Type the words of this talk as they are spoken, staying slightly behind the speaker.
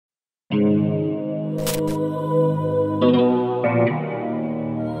Welcome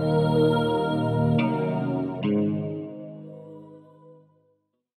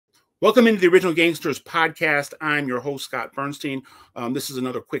into the Original Gangsters podcast. I'm your host, Scott Burnstein. This is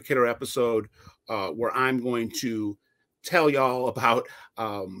another quick hitter episode where I'm going to tell y'all about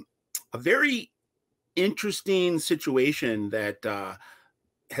a very interesting situation that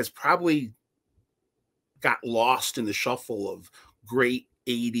has probably got lost in the shuffle of great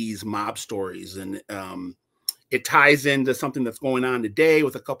 80s mob stories. And it ties into something that's going on today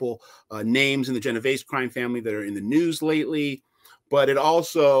with a couple names in the Genovese crime family that are in the news lately. But it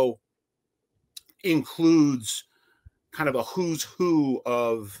also includes kind of a who's who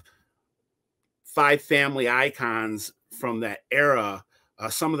of five family icons from that era.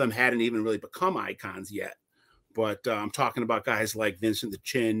 Some of them hadn't even really become icons yet, but I'm talking about guys like Vincent the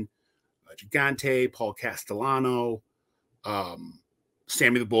Chin, Gigante, Paul Castellano,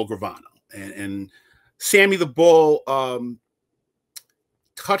 Sammy the Bull Gravano. And Sammy the Bull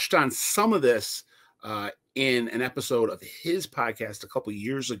touched on some of this in an episode of his podcast a couple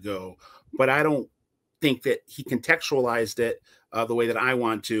years ago, but I don't think that he contextualized it the way that I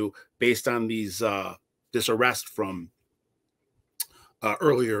want to, based on this arrest from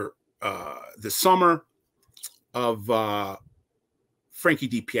earlier this summer of Frankie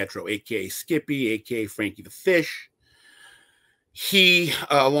DiPietro, aka Skippy, aka Frankie the Fish. He,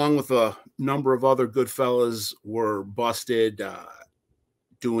 along with a number of other good fellas, were busted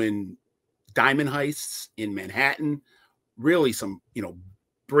doing diamond heists in Manhattan. Really some,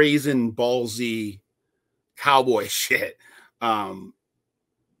 brazen, ballsy cowboy shit.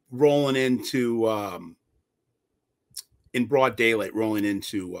 Rolling into, in broad daylight, rolling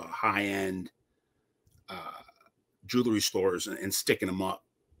into high-end jewelry stores and sticking them up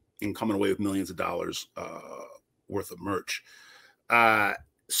and coming away with millions of dollars worth of merch.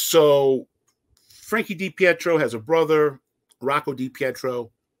 So Frankie DiPietro has a brother, Rocco DiPietro,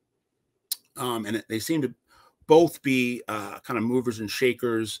 and they seem to both be kind of movers and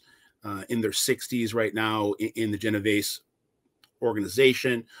shakers in their 60s right now in the Genovese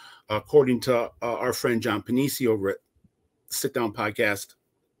organization. According to our friend John Panisi over at Sitdown podcast,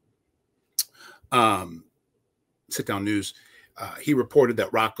 Sitdown News, he reported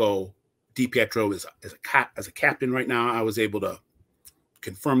that Rocco DiPietro is a captain right now. I was able to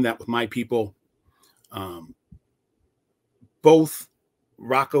confirm that with my people. Both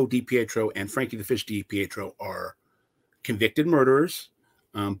Rocco DiPietro and Frankie the Fish DiPietro are convicted murderers.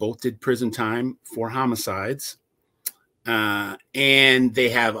 Both did prison time for homicides. And they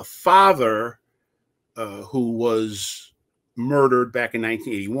have a father who was murdered back in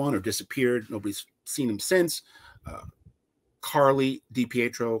 1981 or disappeared. Nobody's seen him since. Carlo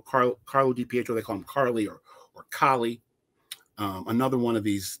DiPietro, they call him Carly or Collie. Another one of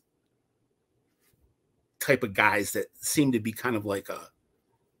these type of guys that seem to be kind of like a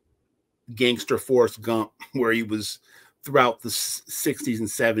gangster Forrest Gump, where he was throughout the 60s and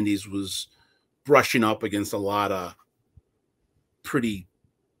 70s was brushing up against a lot of pretty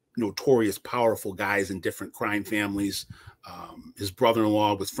notorious, powerful guys in different crime families. His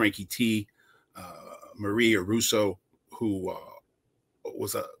brother-in-law was Frankie T. Marie or Russo, who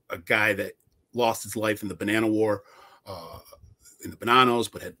was a guy that lost his life in the Banana War, in the Bananos,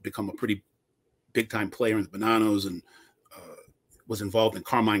 but had become a pretty big-time player in the Bananos and was involved in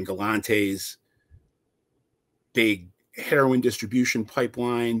Carmine Galante's big heroin distribution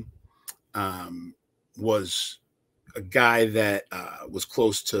pipeline. Was a guy that was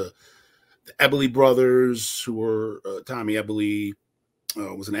close to the Ebely brothers, who were Tommy Ebely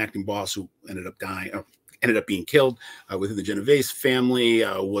was an acting boss who ended up being killed within the Genovese family.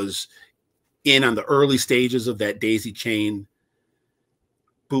 Was in on the early stages of that daisy chain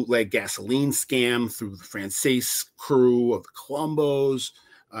bootleg gasoline scam through the Frances crew of the Colombos.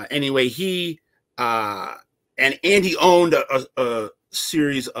 Anyway, he and he owned a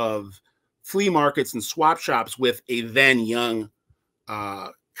series of flea markets and swap shops with a then young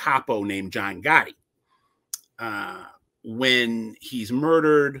capo named John Gotti. When he's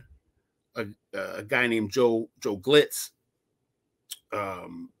murdered, a guy named Joe Glitz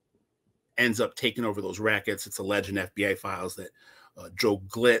ends up taking over those rackets. It's alleged in FBI files that Joe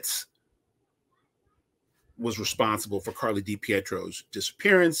Glitz was responsible for Carly DiPietro's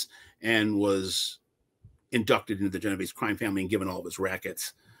disappearance and was inducted into the Genovese crime family and given all of his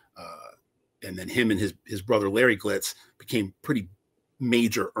rackets. And then him and his brother Larry Glitz became pretty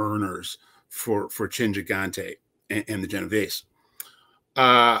major earners for Chin Gigante and the Genovese.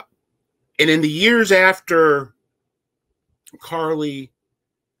 And in the years after Carly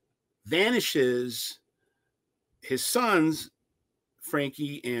vanishes, his sons,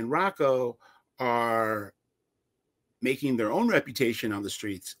 Frankie and Rocco are making their own reputation on the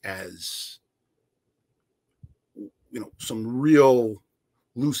streets as, you know, some real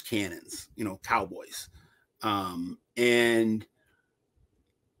loose cannons, you know, cowboys. And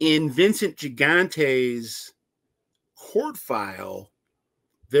in Vincent Gigante's court file,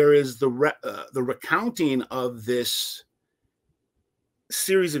 there is the recounting of this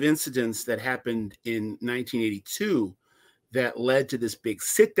series of incidents that happened in 1982 that led to this big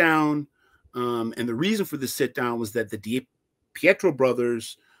sit down. And the reason for the sit down was that the Pietro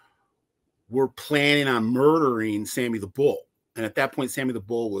brothers were planning on murdering Sammy the Bull. And at that point, Sammy the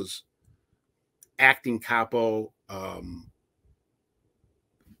Bull was acting capo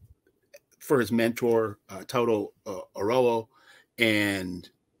for his mentor, Toto Orello, and,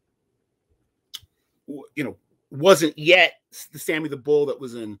 you know, wasn't yet the Sammy the Bull that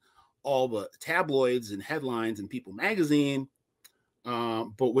was in all the tabloids and headlines and People magazine.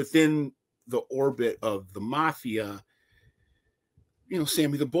 But within the orbit of the Mafia, you know,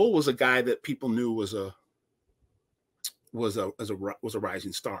 Sammy the Bull was a guy that people knew was a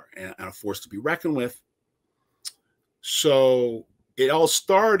rising star and a force to be reckoned with. So it all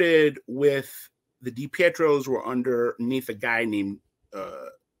started with the DiPietros were underneath a guy named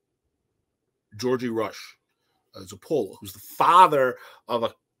Georgie Rush Zappola, who's the father of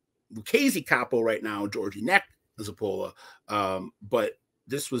a Lucchese capo right now, Georgie Neck Zappola. But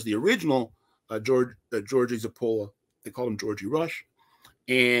this was the original Georgie Zappola. They called him Georgie Rush.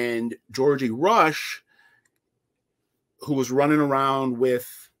 And Georgie Rush, who was running around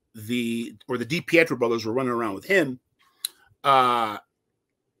with the DiPietro brothers were running around with him,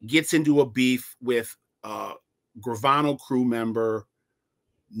 gets into a beef with Gravano crew member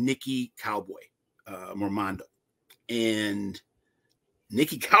Nicky Cowboy Mormondo. And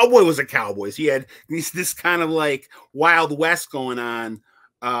Nicky Cowboy was a cowboy. So he had this kind of like Wild West going on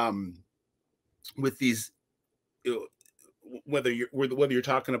with these, whether you're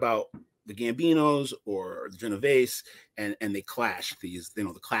talking about the Gambinos or the Genovese, and they clash, the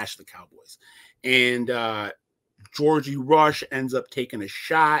clash of the cowboys. And Georgie Rush ends up taking a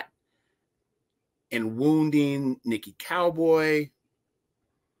shot and wounding Nicky Cowboy.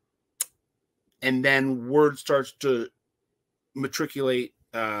 And then word starts to matriculate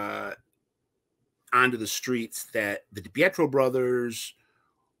onto the streets that the DiPietro brothers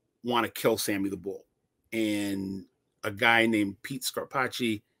want to kill Sammy the Bull. And a guy named Pete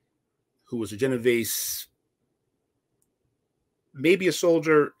Scarpacci, who was a Genovese, maybe a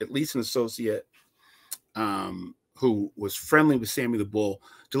soldier, at least an associate, who was friendly with Sammy the Bull,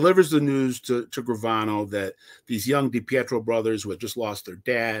 delivers the news to Gravano that these young DiPietro brothers who had just lost their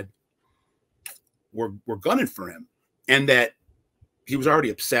dad were gunning for him, and that he was already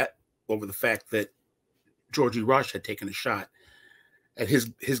upset over the fact that Georgie Rush had taken a shot at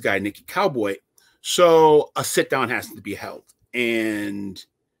his guy, Nicky Cowboy. So a sit down has to be held. And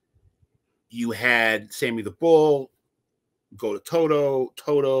you had Sammy the Bull go to Toto.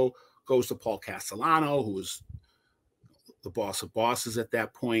 Toto goes to Paul Castellano, who was the boss of bosses at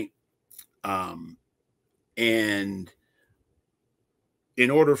that point. And in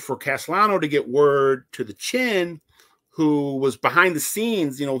order for Castellano to get word to the Chin, who was behind the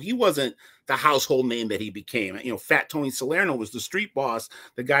scenes, you know, he wasn't the household name that he became. You know, Fat Tony Salerno was the street boss,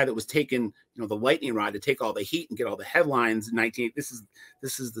 the guy that was taking, you know, the lightning rod to take all the heat and get all the headlines. This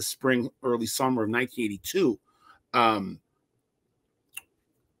is the spring, early summer of 1982.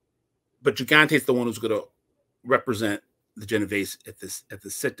 But Gigante's the one who's going to represent the Genovese at this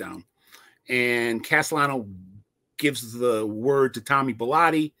sit down, and Castellano gives the word to Tommy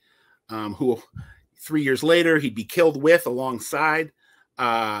Bellotti, who 3 years later he'd be killed with alongside,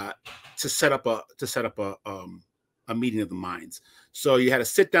 to set up a meeting of the minds. So you had a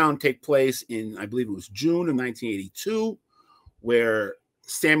sit down take place in, I believe it was June of 1982, where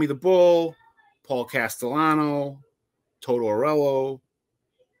Sammy the Bull, Paul Castellano, Toto Orello,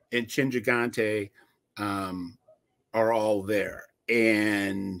 and Chin Gigante are all there.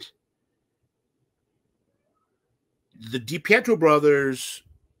 And the DiPietro brothers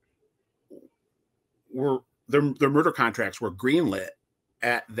were, their murder contracts were greenlit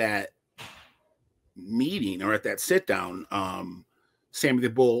at that meeting or at that sit down. Sammy the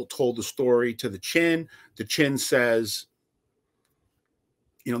Bull told the story to the Chin. The Chin says,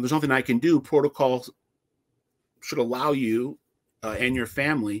 you know, there's nothing I can do. Protocol should allow you and your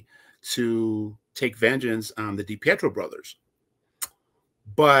family to take vengeance on the DiPietro brothers.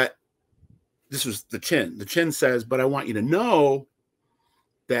 But this was the Chin. The Chin says, but I want you to know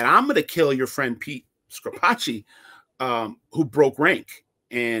that I'm going to kill your friend Pete Scarpacci, who broke rank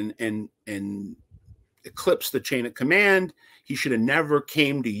and eclipsed the chain of command. He should have never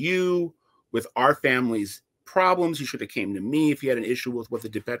came to you with our family's problems. He should have came to me if he had an issue with what the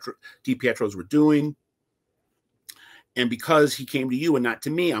DiPietros were doing. And because he came to you and not to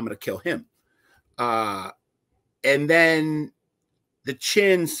me, I'm going to kill him. And then the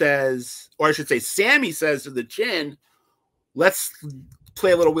Chin says, or I should say, Sammy says to the Chin, let's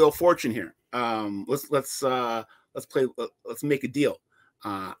play a little Wheel of Fortune here. Let's make a deal.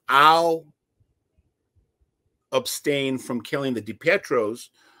 I'll abstain from killing the DiPietros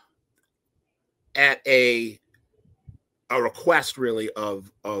at a request, really,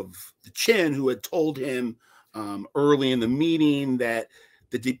 of the Chin, who had told him early in the meeting that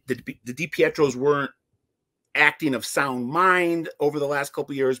the DiPietros weren't acting of sound mind over the last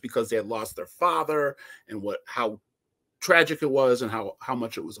couple of years because they had lost their father, and how tragic it was, and how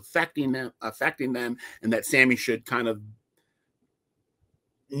much it was affecting them, and that Sammy should kind of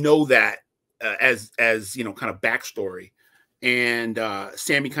know that as kind of backstory. And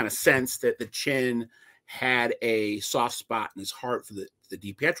Sammy kind of sensed that the Chin had a soft spot in his heart for the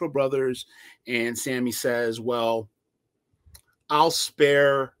DiPietro brothers, and Sammy says, well, I'll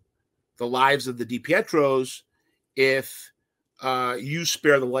spare the lives of the DiPietros if you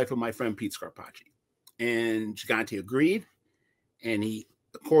spare the life of my friend Pete Scarpacci. And Gigante agreed, and he,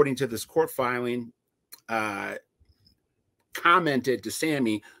 according to this court filing, commented to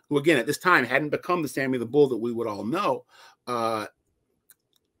Sammy, who again at this time hadn't become the Sammy the Bull that we would all know,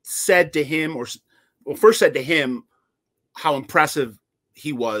 said to him how impressive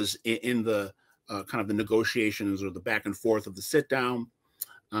he was in the kind of the negotiations or the back and forth of the sit down,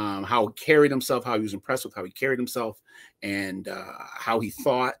 how he carried himself, how he was impressed with how he carried himself, and how he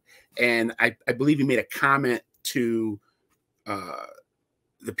thought. And I believe he made a comment to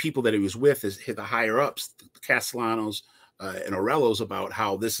the people that he was with, the higher ups, the Castellanos and Orellos, about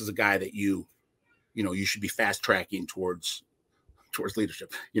how this is a guy that you should be fast tracking towards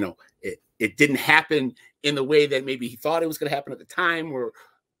leadership. It didn't happen in the way that maybe he thought it was going to happen at the time, where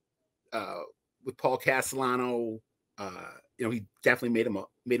with Paul Castellano, he definitely made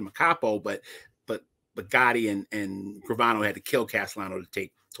him a capo, but Gotti and Gravano had to kill Castellano to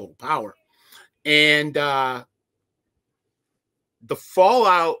take total power. And the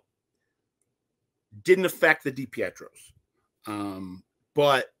fallout didn't affect the DiPietros,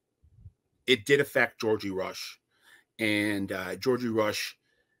 but it did affect Georgie Rush. And Georgie Rush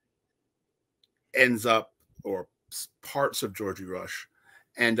ends up, or parts of Georgie Rush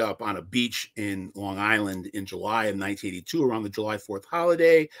end up on a beach in Long Island in July of 1982, around the July 4th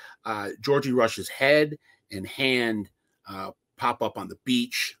holiday. Georgie Rush's head and hand pop up on the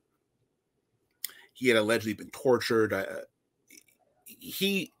beach. He had allegedly been tortured.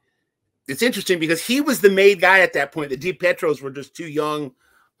 It's interesting because he was the made guy at that point. The DiPietros were just two young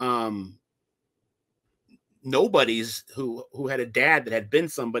nobodies who had a dad that had been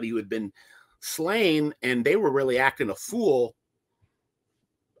somebody who had been slain, and they were really acting a fool.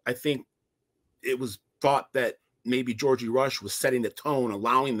 I think it was thought that maybe Georgie Rush was setting the tone,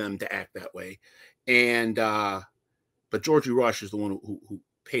 allowing them to act that way. And but Georgie Rush is the one who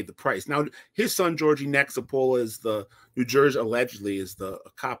paid the price. Now, his son Georgie Nexapola is allegedly is the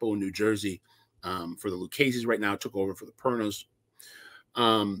capo in New Jersey for the Lucchese's right now, took over for the Pernos.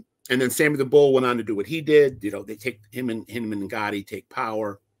 And then Sammy the Bull went on to do what he did. They take him and Gotti take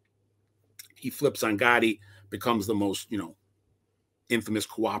power. He flips on Gotti, becomes the most, infamous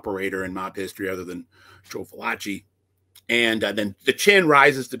cooperator in mob history, other than Joe Fallaci. And then the Chin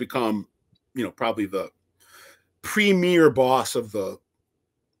rises to become, probably the premier boss of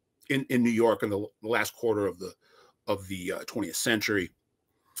in New York in the last quarter of the 20th century.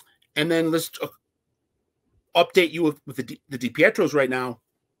 And then let's update you with the DiPietros right now.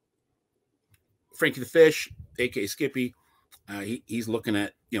 Frankie the Fish, aka Skippy, he's looking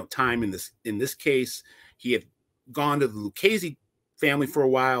at time in this case. He had gone to the Lucchese family for a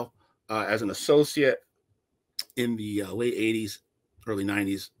while as an associate in the late 80s, early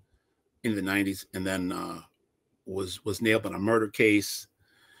 90s, into the 90s, and then was nailed on a murder case.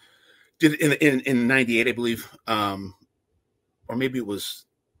 Did in 98, I believe, or maybe it was.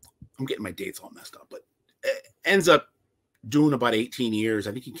 I'm getting my dates all messed up, but ends up doing about 18 years.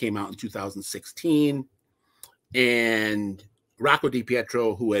 I think he came out in 2016. And Rocco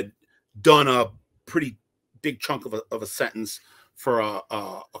DiPietro, who had done a pretty big chunk of a sentence for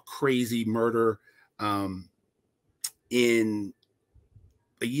a crazy murder in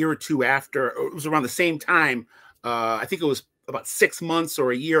a year or two after, or it was around the same time. I think it was about 6 months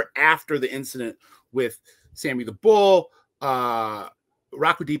or a year after the incident with Sammy the Bull.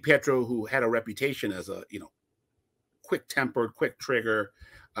 Rocco DiPietro, who had a reputation as a quick-tempered, quick trigger,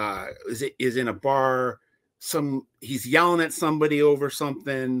 is in a bar he's yelling at somebody over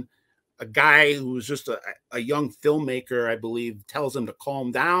something. A guy who's just a young filmmaker, I believe, tells him to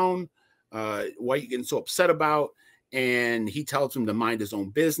calm down. What are you getting so upset about? And he tells him to mind his own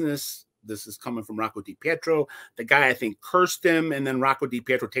business. This is coming from Rocco DiPietro. The guy, I think, cursed him, and then Rocco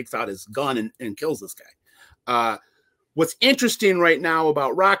DiPietro takes out his gun and kills this guy. What's interesting right now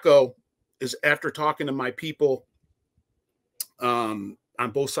about Rocco is, after talking to my people on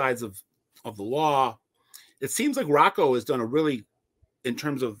both sides of the law, it seems like Rocco has done a really, in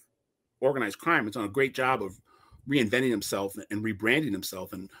terms of organized crime, it's done a great job of reinventing himself and rebranding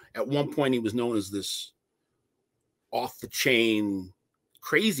himself. And at one point, he was known as this off-the-chain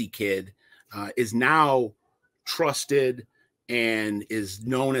crazy kid, is now trusted and is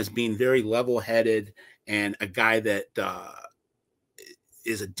known as being very level-headed, and a guy that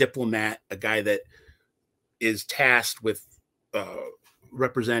is a diplomat, a guy that is tasked with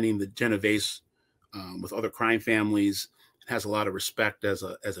representing the Genovese with other crime families, has a lot of respect as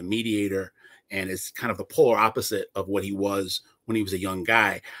a mediator, and is kind of the polar opposite of what he was when he was a young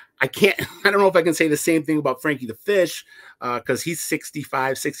guy. I don't know if I can say the same thing about Frankie the Fish, because he's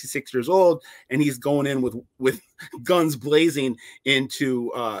 65, 66 years old, and he's going in with guns blazing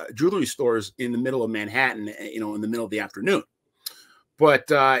into jewelry stores in the middle of Manhattan, in the middle of the afternoon. But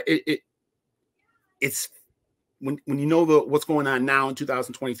it's when you know what's going on now in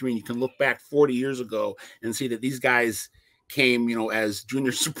 2023, and you can look back 40 years ago and see that these guys came, as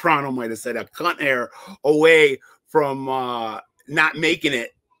Junior Soprano might have said, a cunt hair away from not making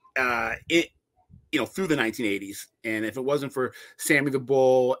it, through the 1980s. And if it wasn't for Sammy the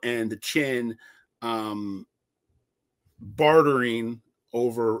Bull and the Chin bartering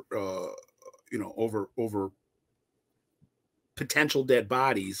over, over potential dead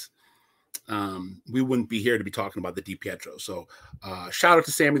bodies, we wouldn't be here to be talking about the DiPietro. So shout out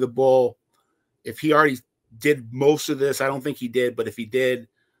to Sammy the Bull. If he already did most of this, I don't think he did, but if he did,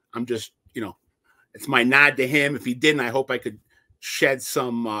 I'm just, it's my nod to him. If he didn't, I hope I could shed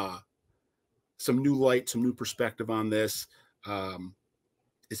some new light, some new perspective on this.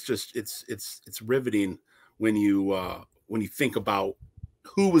 It's just, it's riveting when you think about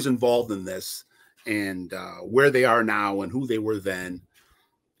who was involved in this, and where they are now and who they were then.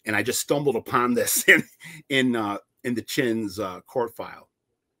 And I just stumbled upon this in the Chin's court file.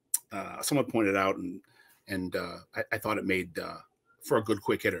 Someone pointed out, and I thought it made for a good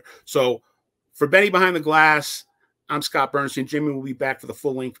quick hitter. So for Benny Behind the Glass, I'm Scott Burnstein. Jimmy will be back for the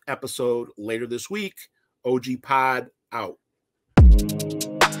full-length episode later this week. OG Pod out.